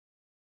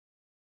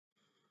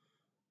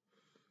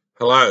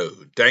Hello,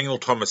 Daniel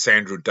Thomas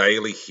Andrew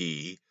Daly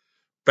here.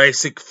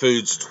 Basic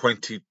Foods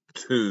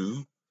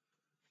 22,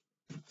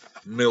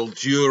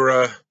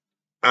 Mildura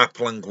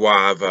Apple and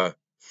Guava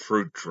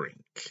Fruit Drink.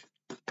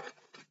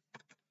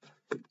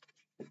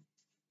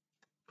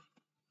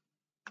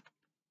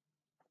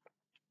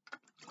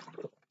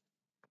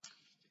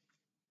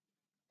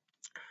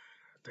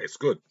 Tastes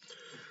good.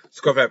 It's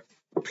got that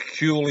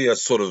peculiar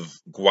sort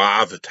of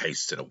guava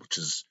taste in it, which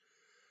is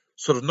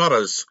sort of not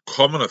as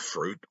common a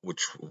fruit,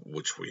 which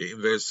we eat.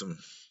 There's a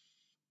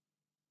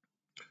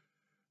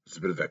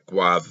bit of that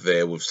guava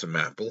there with some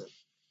apple.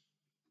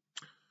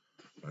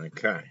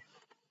 Okay.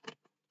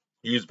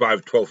 Used by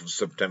the 12th of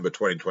September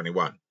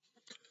 2021.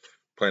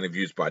 Plenty of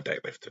use by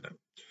date left in it.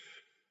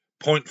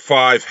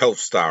 0.5 health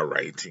star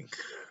rating.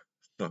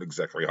 Not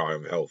exactly high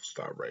on the health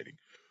star rating.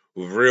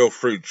 With real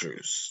fruit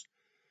juice.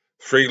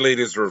 3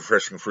 litres of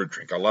refreshing fruit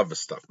drink. I love this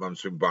stuff.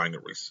 Mum's been buying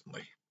it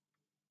recently.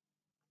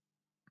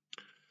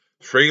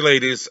 3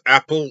 litres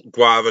apple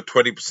guava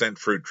 20%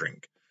 fruit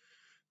drink.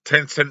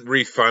 10-cent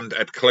refund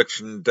at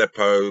collection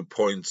depot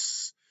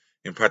points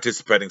in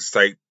participating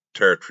state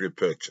territory of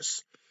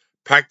purchase.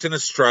 Packed in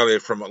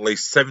Australia from at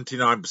least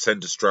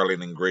 79%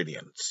 Australian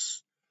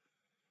ingredients.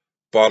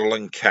 Bottle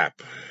and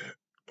cap.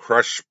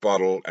 Crush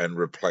bottle and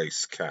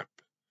replace cap.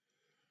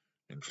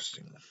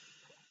 Interesting.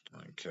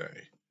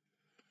 Okay.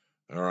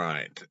 All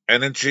right.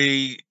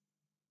 Energy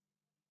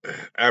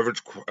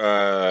average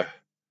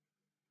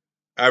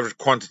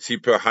quantity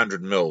per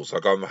 100 mils. I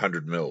got the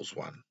 100 mils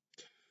one.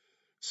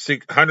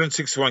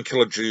 161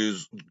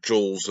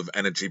 kilojoules of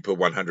energy per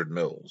 100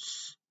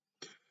 mils.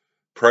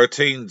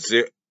 Protein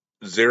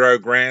 0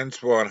 grams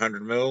per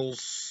 100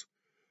 mils.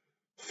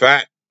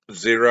 Fat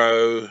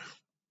 0.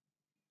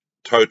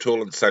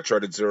 Total and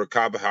saturated 0.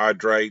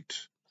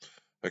 Carbohydrate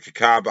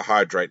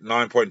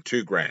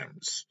 9.2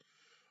 grams.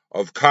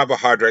 Of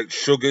carbohydrate,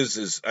 sugars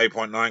is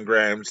 8.9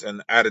 grams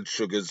and added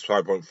sugars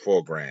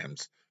 5.4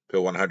 grams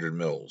per 100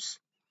 mils.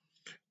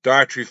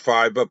 Dietary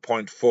fiber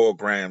 0.4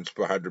 grams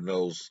per 100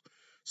 mils.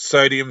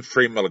 Sodium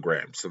 3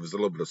 milligrams. So there's a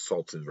little bit of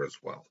salt in there as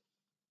well.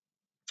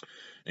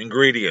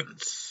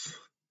 Ingredients.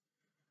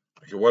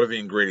 Okay, what are the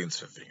ingredients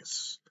for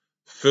things?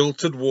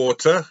 Filtered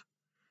water,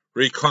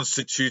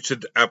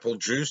 reconstituted apple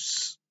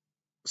juice,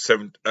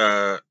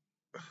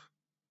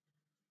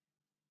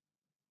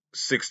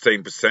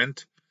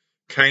 16%.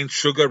 Cane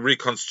sugar,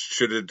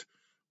 reconstituted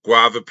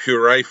guava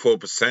puree,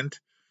 4%.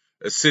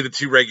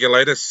 Acidity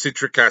regulator,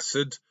 citric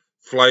acid.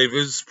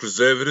 Flavors,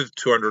 preservative,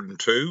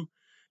 202.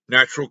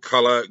 Natural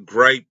color,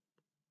 grape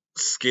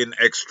skin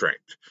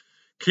extract.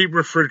 Keep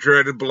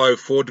refrigerated below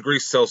 4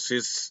 degrees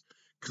Celsius.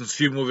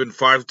 Consume within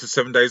 5 to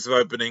 7 days of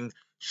opening.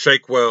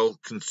 Shake well.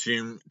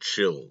 Consume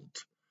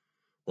chilled.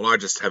 Well, I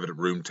just have it at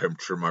room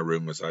temperature in my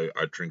room as I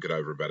drink it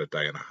over about a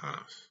day and a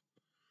half.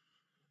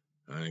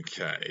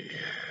 Okay.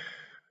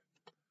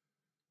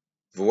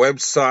 The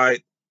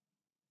website,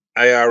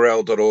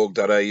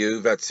 arl.org.au,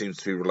 that seems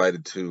to be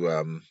related to,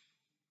 I'm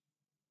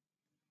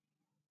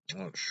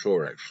not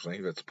sure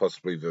actually, that's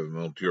possibly the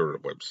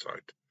Mildura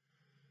website.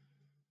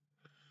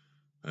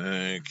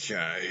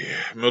 Okay.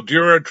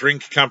 Mildura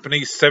Drink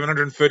Company,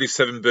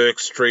 737 Burke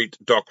Street,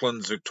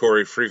 Docklands,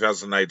 Victoria,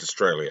 3008,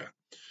 Australia.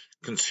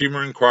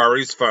 Consumer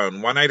inquiries,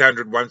 phone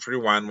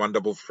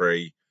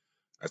 1-800-131-133.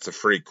 That's a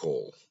free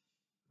call.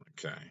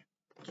 Okay.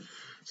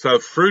 So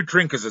fruit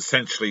drink is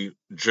essentially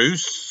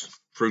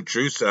fruit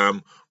juice,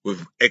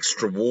 with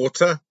extra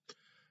water.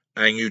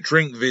 And you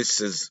drink this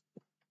as,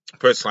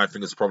 personally, I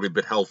think it's probably a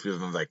bit healthier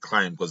than they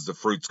claim because the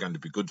fruit's going to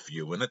be good for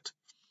you in it.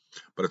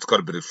 But it's got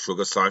a bit of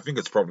sugar, so I think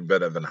it's probably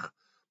better than a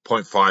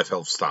 0.5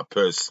 health star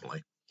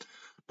personally.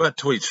 But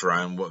to each their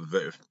own.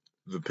 The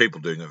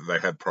people doing it, they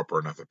have proper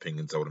enough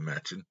opinions, I would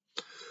imagine.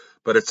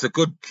 But it's a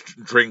good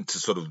drink to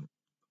sort of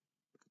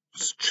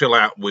chill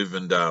out with,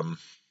 and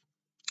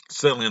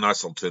certainly a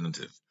nice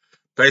alternative.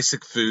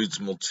 Basic Foods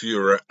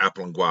Mildura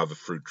Apple and Guava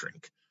Fruit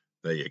Drink.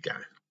 There you go.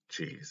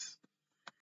 Cheers.